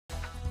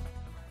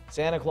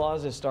Santa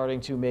Claus is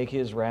starting to make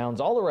his rounds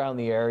all around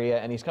the area,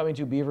 and he's coming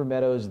to Beaver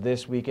Meadows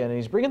this weekend, and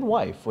he's bringing the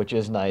wife, which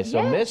is nice. So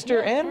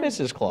Mr. and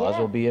Mrs. Claus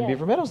will be in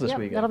Beaver Meadows this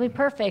weekend. That'll be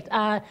perfect.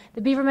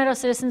 The Beaver Meadows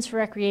Citizens for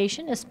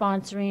Recreation is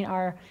sponsoring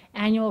our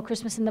annual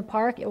Christmas in the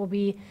Park. It will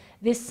be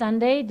this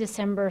Sunday,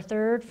 December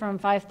 3rd, from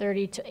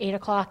 5:30 to 8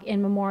 o'clock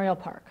in Memorial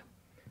Park.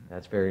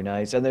 That's very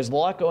nice. And there's a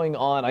lot going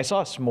on. I saw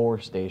a s'more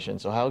station.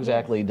 So how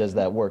exactly does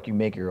that work? You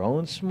make your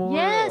own s'more?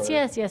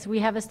 Yes. We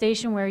have a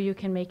station where you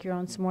can make your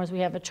own s'mores. We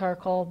have a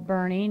charcoal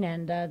burning,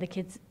 and the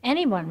kids,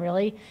 anyone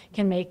really,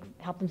 can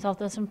help themselves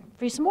to some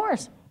free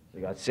s'mores. We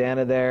got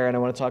Santa there, and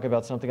I want to talk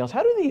about something else.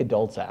 How do the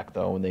adults act,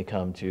 though, when they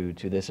come to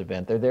this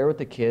event? They're there with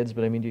the kids,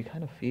 but I mean, do you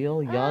kind of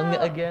feel young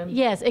again?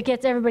 Yes, it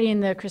gets everybody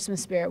in the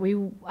Christmas spirit.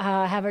 We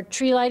have a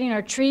tree lighting.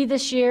 Our tree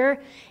this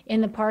year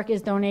in the park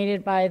is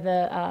donated by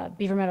the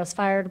Beaver Meadows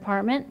Fire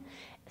Department.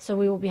 So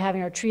we will be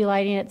having our tree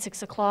lighting at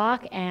 6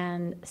 o'clock,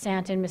 and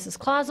Santa and Mrs.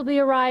 Claus will be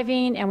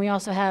arriving, and we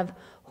also have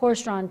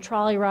horse-drawn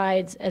trolley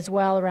rides as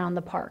well around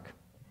the park.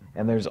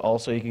 And there's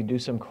also, you can do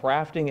some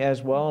crafting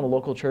as well, and a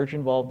local church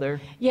involved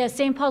there? Yes,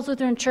 St. Paul's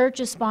Lutheran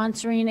Church is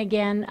sponsoring,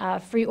 again,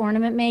 free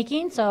ornament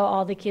making, so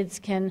all the kids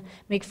can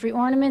make free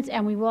ornaments,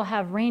 and we will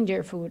have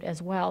reindeer food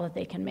as well that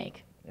they can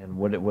make. And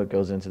what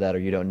goes into that, or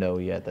you don't know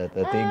yet, that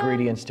the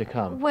ingredients to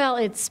come? Well,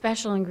 it's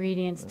special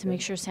ingredients to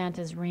make sure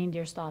Santa's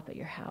reindeer stop at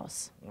your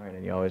house. All right,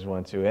 and you always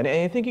want to. And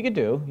anything you could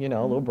do, you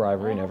know, a little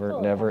bribery,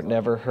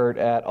 never hurt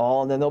at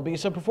all. And then there'll be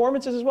some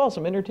performances as well,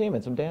 some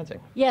entertainment, some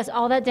dancing. Yes,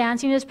 all that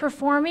dancing is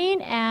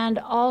performing, and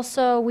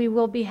also we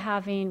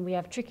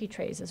have tricky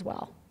trays as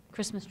well,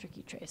 Christmas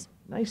tricky trays.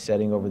 Nice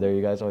setting over there.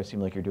 You guys always seem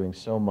like you're doing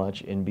so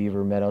much in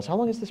Beaver Meadows. How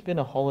long has this been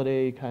a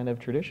holiday kind of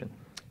tradition?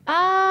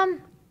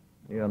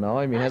 You don't know?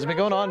 I mean, has it been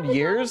going on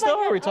years,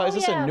 though? Is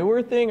this a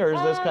newer thing, or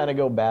does this kind of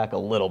go back a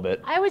little bit?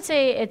 I would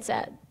say it's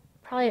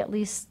probably at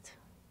least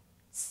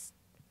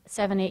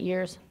 7-8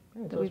 years.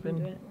 So it's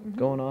been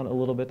going on a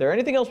little bit there.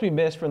 Anything else we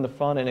missed from the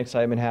fun and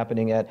excitement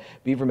happening at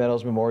Beaver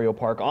Meadows Memorial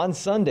Park on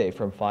Sunday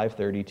from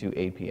 5:30 to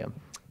 8 p.m.?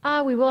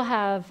 We will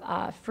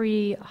have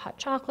free hot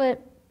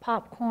chocolate,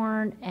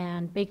 popcorn,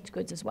 and baked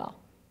goods as well.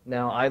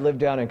 Now, I live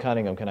down in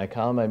Cunningham. Can I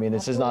come? I mean,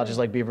 this is not just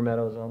like Beaver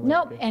Meadows only.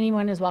 Nope.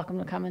 Anyone is welcome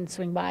to come and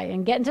swing by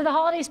and get into the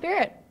holiday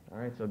spirit. All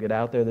right, so get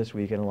out there this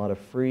weekend. A lot of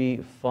free,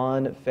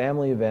 fun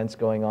family events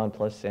going on,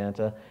 plus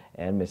Santa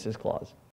and Mrs. Claus.